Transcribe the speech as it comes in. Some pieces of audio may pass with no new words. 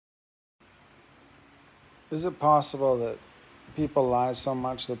Is it possible that people lie so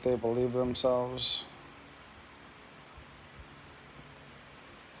much that they believe themselves?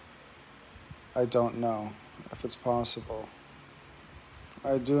 I don't know if it's possible.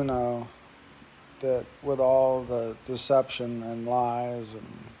 I do know that with all the deception and lies and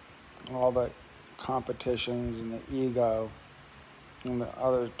all the competitions and the ego and the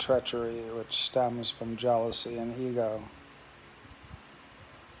other treachery which stems from jealousy and ego,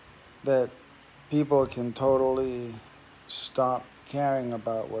 that people can totally stop caring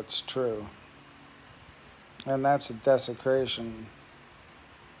about what's true. And that's a desecration.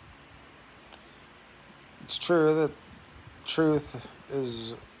 It's true that truth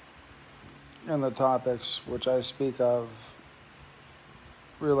is in the topics which I speak of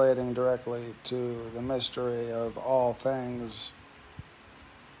relating directly to the mystery of all things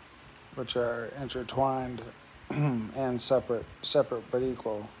which are intertwined and separate but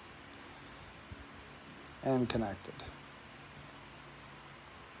equal and connected.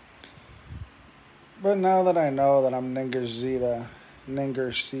 But now that I know that I'm Ningishzida,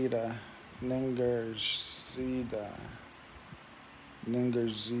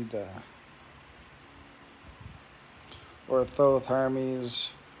 or Thoth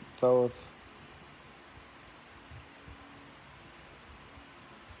Hermes, Thoth.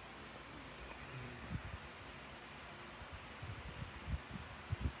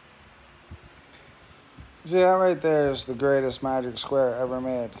 See, that right there is the greatest magic square ever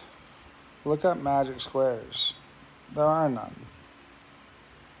made. Look up magic squares. There are none.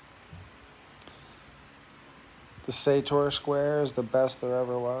 The Sator square is the best there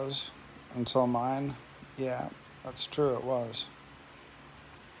ever was until mine. Yeah, that's true, it was.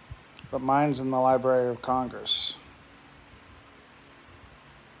 But mine's in the Library of Congress.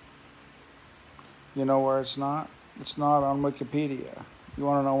 You know where it's not? It's not on Wikipedia. You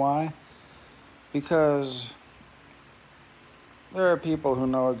want to know why? Because there are people who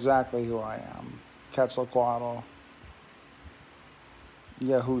know exactly who I am. Quetzalcoatl,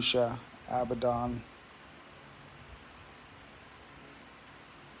 Yahusha, Abaddon,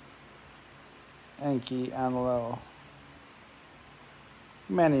 Enki, Enlil.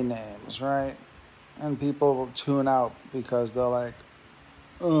 Many names, right? And people will tune out because they're like,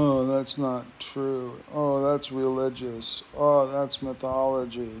 oh, that's not true. Oh, that's religious. Oh, that's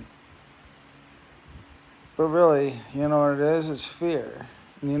mythology. But really, you know what it is? It's fear.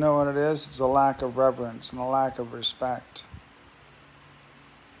 And you know what it is? It's a lack of reverence and a lack of respect.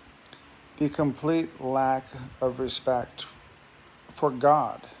 The complete lack of respect for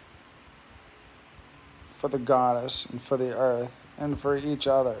God, for the goddess, and for the earth, and for each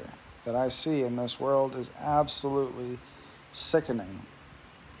other that I see in this world is absolutely sickening.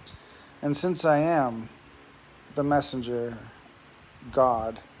 And since I am the messenger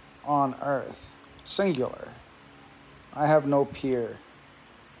God on earth, singular, I have no peer,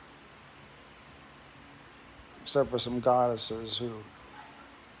 except for some goddesses who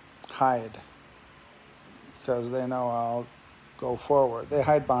hide because they know I'll go forward. They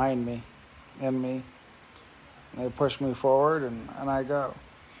hide behind me, in me, and they push me forward, and I go.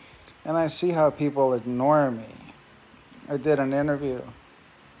 And I see how people ignore me. I did an interview.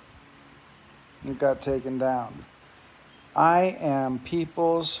 It got taken down. I am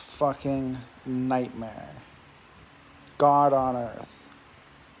people's fucking nightmare. God on earth.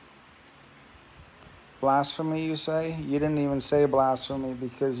 Blasphemy, you say? You didn't even say blasphemy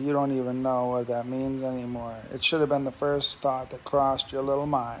because you don't even know what that means anymore. It should have been the first thought that crossed your little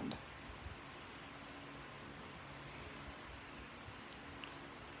mind.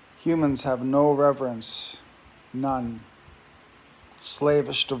 Humans have no reverence, none.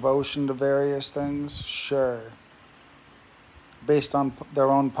 Slavish devotion to various things, sure. Based on their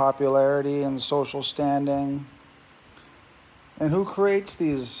own popularity and social standing. And who creates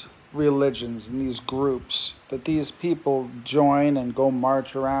these religions and these groups that these people join and go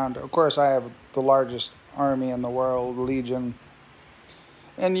march around? Of course, I have the largest army in the world, Legion.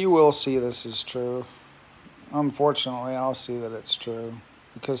 And you will see this is true. Unfortunately, I'll see that it's true.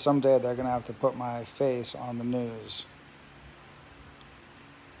 Because someday they're going to have to put my face on the news.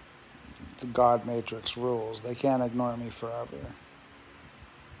 The God Matrix rules. They can't ignore me forever.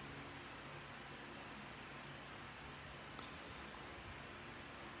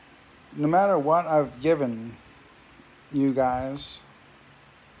 No matter what I've given you guys,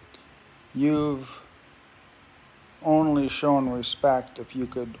 you've only shown respect if you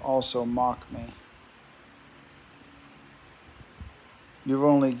could also mock me. You've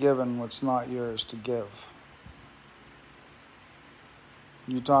only given what's not yours to give.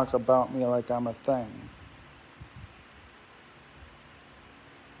 You talk about me like I'm a thing.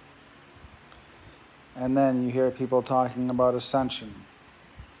 And then you hear people talking about ascension,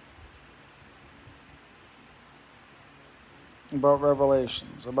 about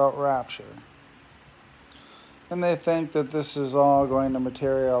revelations, about rapture. And they think that this is all going to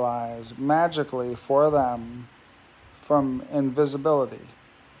materialize magically for them from invisibility.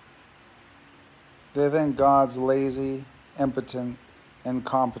 They think God's lazy, impotent,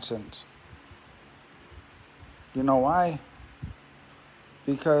 incompetent. You know why?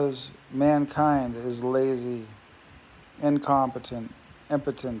 Because mankind is lazy, incompetent,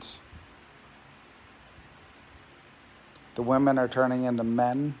 impotent. The women are turning into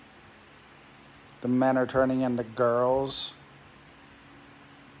men. The men are turning into girls.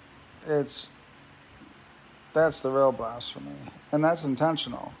 That's the real blasphemy. And that's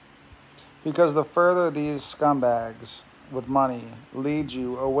intentional. Because the further these scumbags with money lead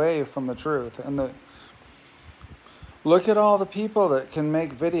you away from the truth, and look at all the people that can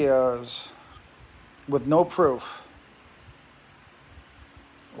make videos with no proof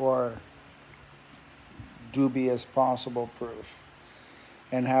or dubious possible proof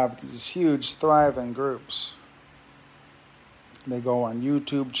and have these huge thriving groups. They go on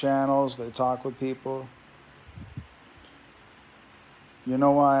YouTube channels, they talk with people. You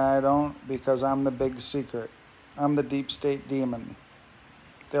know why I don't? Because I'm the big secret. I'm the deep state demon.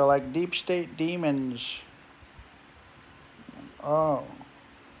 They're like deep state demons. Oh.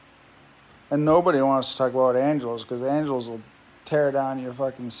 And nobody wants to talk about angels, because the angels will tear down your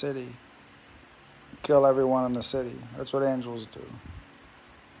fucking city. Kill everyone in the city. That's what angels do.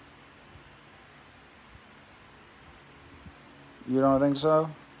 You don't think so?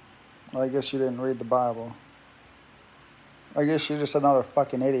 Well, I guess you didn't read the Bible. I guess you're just another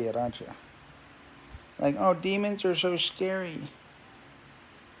fucking idiot, aren't you? Like, oh, demons are so scary.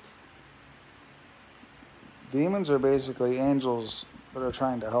 Demons are basically angels that are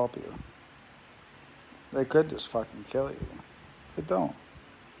trying to help you. They could just fucking kill you. They don't.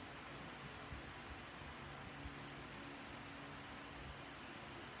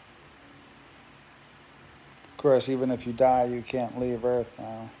 Of course, even if you die, you can't leave Earth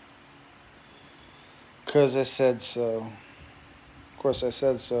now. 'Cause I said so. Of course, I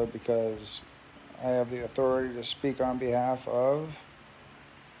said so because I have the authority to speak on behalf of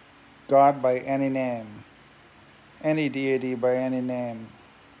God by any name, any deity by any name.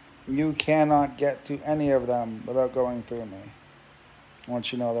 You cannot get to any of them without going through me,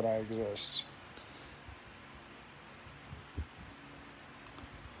 once you know that I exist.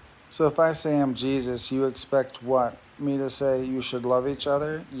 So if I say I'm Jesus, you expect what? Me to say you should love each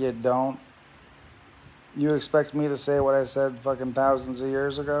other? You don't. You expect me to say what I said fucking thousands of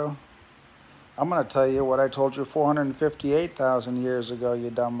years ago? I'm going to tell you what I told you 458,000 years ago, you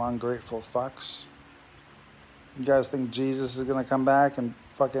dumb ungrateful fucks. You guys think Jesus is going to come back and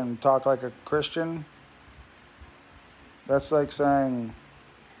fucking talk like a Christian? That's like saying,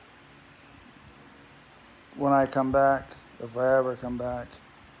 when I come back, if I ever come back,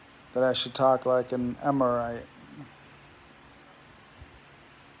 that I should talk like an Ameru-Ryen.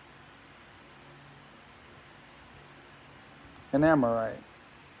 An Ameru-Ryen.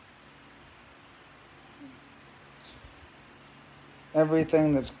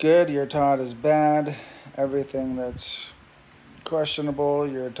 Everything that's good, you're taught is bad. Everything that's questionable,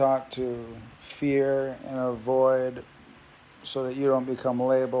 you're taught to fear and avoid so that you don't become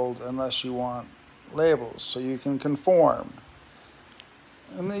labeled unless you want labels, so you can conform.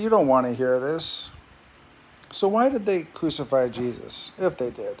 And you don't want to hear this. So why did they crucify Jesus, if they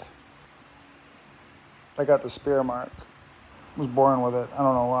did? I got the spear mark. I was born with it. I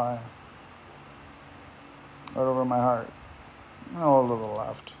don't know why. Right over my heart. A little to the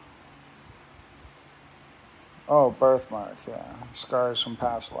left. Oh, birthmark, yeah. Scars from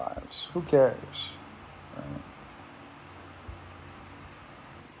past lives. Who cares? Right?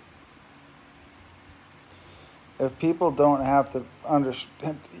 If people don't have to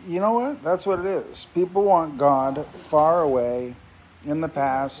understand, you know what? That's what it is. People want God far away in the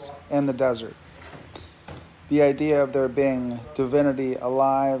past in the desert. The idea of there being divinity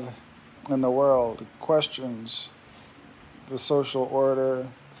alive in the world questions the social order,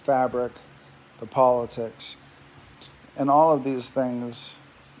 fabric, the politics. And all of these things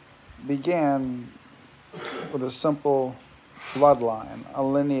began with a simple bloodline, a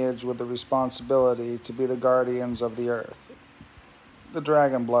lineage with the responsibility to be the guardians of the earth. The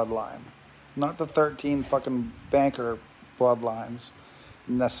dragon bloodline. Not the 13 fucking banker bloodlines,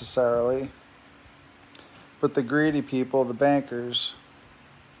 necessarily. But the greedy people, the bankers,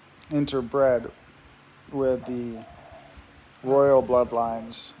 interbred with the royal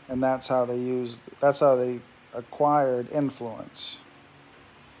bloodlines, and that's how they acquired influence.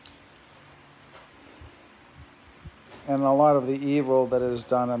 And a lot of the evil that is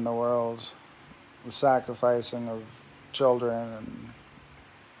done in the world, the sacrificing of children and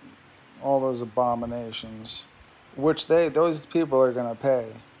all those abominations, which those people are gonna pay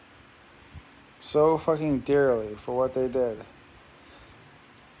so fucking dearly for what they did,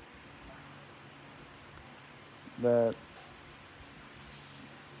 that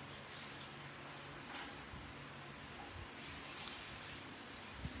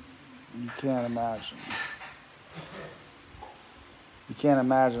you can't imagine. You can't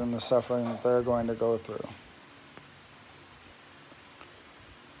imagine the suffering that they're going to go through.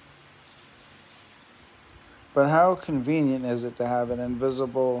 But how convenient is it to have an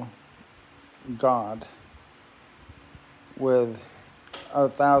invisible God with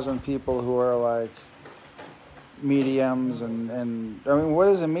 1,000 people who are like mediums and I mean, what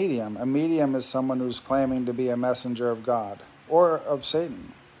is a medium? A medium is someone who's claiming to be a messenger of God or of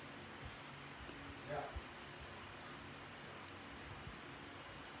Satan.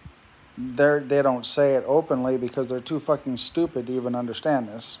 They don't say it openly because they're too fucking stupid to even understand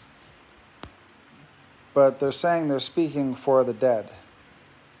this. But they're saying they're speaking for the dead.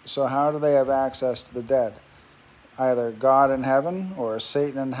 So how do they have access to the dead? Either God in heaven or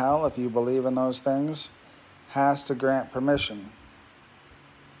Satan in hell, if you believe in those things, has to grant permission.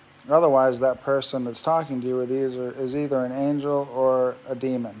 Otherwise, that person that's talking to you is either an angel or a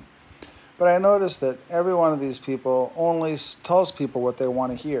demon. But I noticed that every one of these people only tells people what they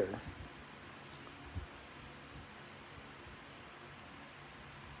want to hear.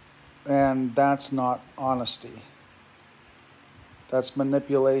 And that's not honesty. That's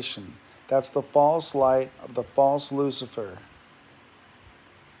manipulation. That's the false light of the false Lucifer.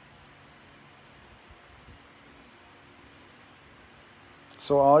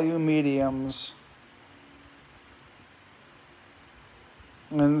 So all you mediums,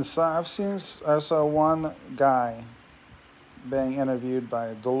 and I saw one guy being interviewed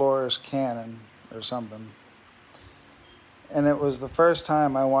by Dolores Cannon or something. And it was the first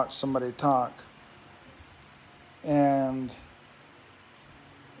time I watched somebody talk. And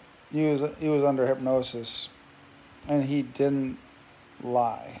he was under hypnosis. And he didn't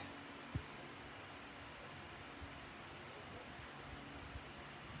lie.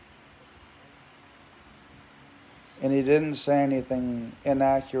 And he didn't say anything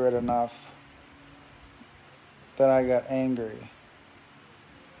inaccurate enough that I got angry.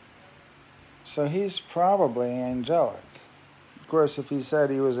 So he's probably angelic. Of course, if he said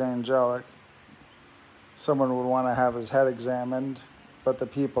he was angelic, someone would want to have his head examined, but the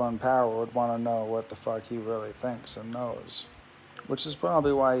people in power would want to know what the fuck he really thinks and knows, which is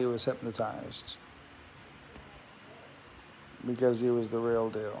probably why he was hypnotized, because he was the real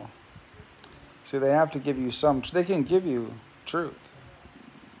deal. See, they have to give you they can give you truth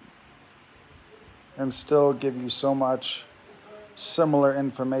and still give you so much similar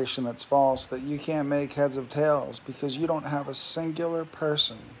information that's false that you can't make heads or tails because you don't have a singular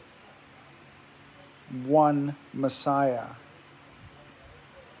person, one Messiah.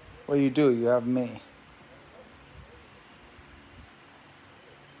 Well, you do. You have me.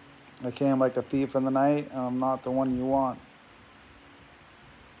 I came like a thief in the night, and I'm not the one you want.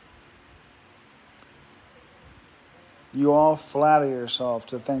 You all flatter yourself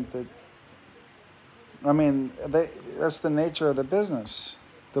to think that, I mean, that's the nature of the business.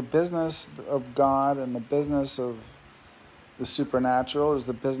 The business of God and the business of the supernatural is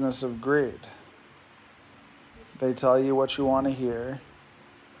the business of greed. They tell you what you want to hear.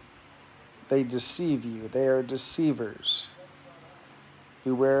 They deceive you. They are deceivers.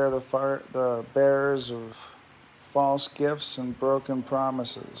 Beware the bearers of false gifts and broken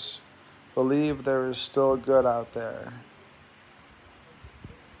promises. Believe there is still good out there.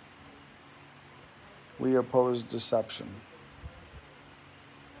 We oppose deception.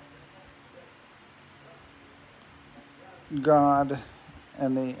 God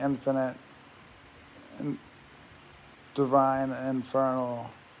and the infinite and divine and infernal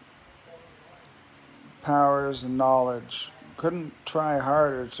powers and knowledge couldn't try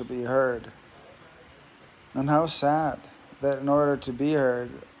harder to be heard. And how sad that in order to be heard,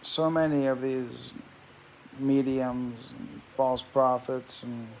 so many of these mediums and false prophets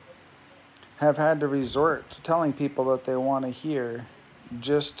have had to resort to telling people that they want to hear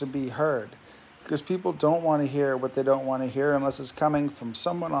just to be heard. Because people don't want to hear what they don't want to hear unless it's coming from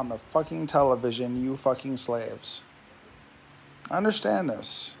someone on the fucking television, you fucking slaves. Understand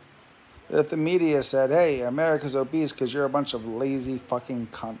this. If the media said, hey, America's obese because you're a bunch of lazy fucking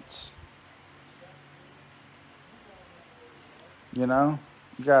cunts. You know?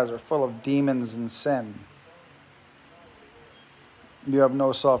 You guys are full of demons and sin. You have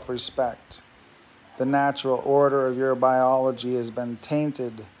no self-respect. The natural order of your biology has been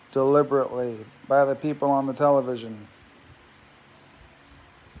tainted deliberately by the people on the television.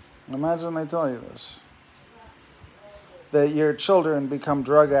 Imagine they tell you this. That your children become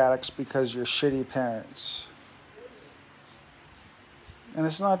drug addicts because you're shitty parents. And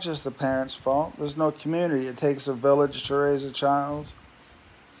it's not just the parents' fault. There's no community. It takes a village to raise a child.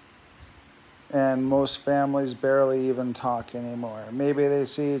 And most families barely even talk anymore. Maybe they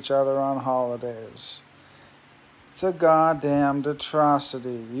see each other on holidays. It's a goddamned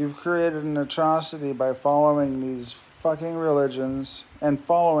atrocity. You've created an atrocity by following these fucking religions and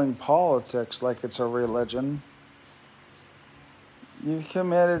following politics like it's a religion. You've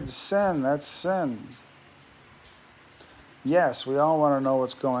committed sin. That's sin. Yes, we all want to know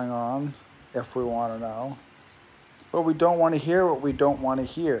what's going on, if we want to know. But we don't want to hear what we don't want to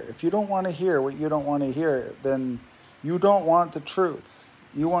hear. If you don't want to hear what you don't want to hear, then you don't want the truth.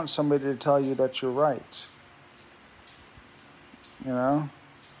 You want somebody to tell you that you're right. You know?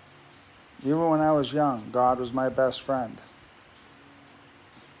 Even when I was young, God was my best friend.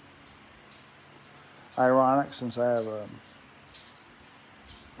 Ironic, since I have a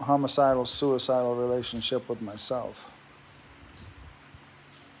homicidal, suicidal relationship with myself.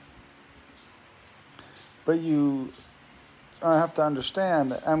 But you have to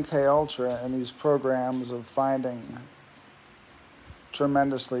understand that MK Ultra and these programs of finding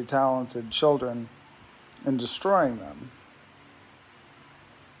tremendously talented children and destroying them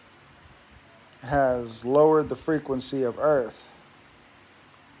has lowered the frequency of Earth.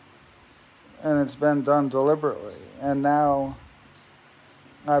 And it's been done deliberately. And now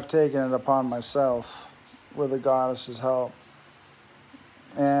I've taken it upon myself with the goddess's help.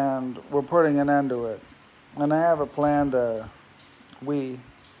 And we're putting an end to it. And I have a plan we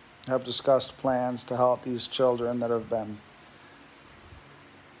have discussed plans to help these children that have been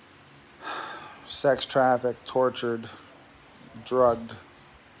sex trafficked, tortured, drugged.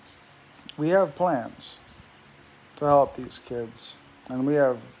 We have plans to help these kids. And we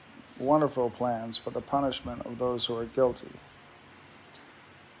have wonderful plans for the punishment of those who are guilty.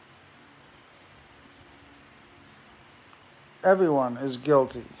 Everyone is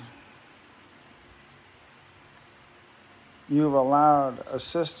guilty. You've allowed a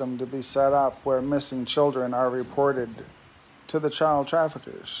system to be set up where missing children are reported to the child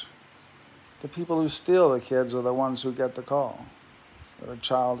traffickers. The people who steal the kids are the ones who get the call that a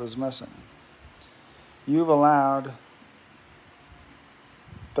child is missing. You've allowed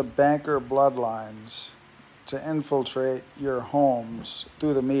the banker bloodlines to infiltrate your homes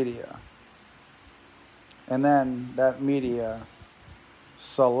through the media. And then that media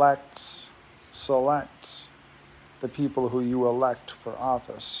selects the people who you elect for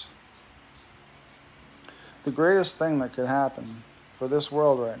office. The greatest thing that could happen for this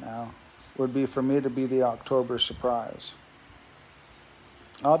world right now would be for me to be the October surprise.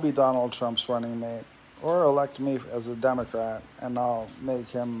 I'll be Donald Trump's running mate, or elect me as a Democrat, and I'll make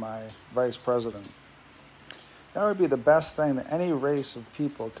him my vice president. That would be the best thing that any race of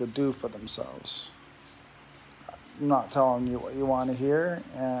people could do for themselves. I'm not telling you what you want to hear,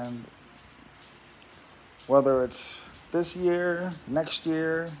 and whether it's this year, next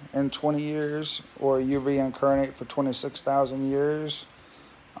year, in 20 years, or you reincarnate for 26,000 years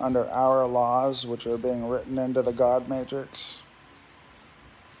under our laws, which are being written into the God Matrix.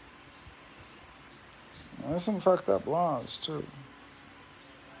 There's some fucked up laws, too.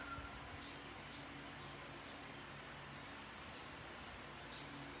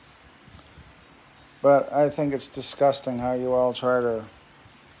 But I think it's disgusting how you all try to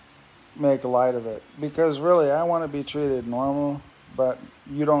make light of it. Because really, I want to be treated normal, but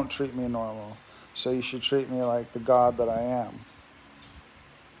you don't treat me normal. So you should treat me like the God that I am.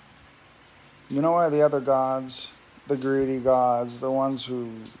 You know why the other gods, the greedy gods, the ones who,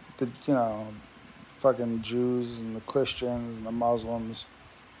 fucking Jews and the Christians and the Muslims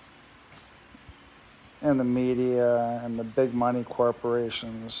and the media and the big money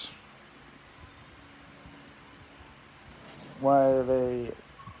corporations, why they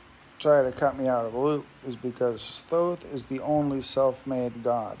try to cut me out of the loop is because Thoth is the only self-made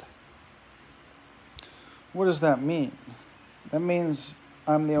God. What does that mean? That means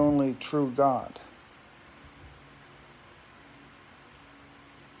I'm the only true God.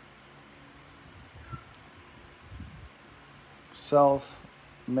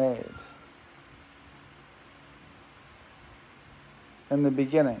 Self-made. In the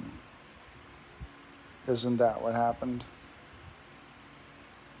beginning, isn't that what happened?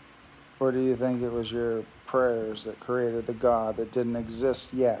 Or do you think it was your prayers that created the God that didn't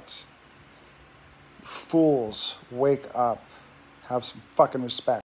exist yet? Fools, wake up. Have some fucking respect.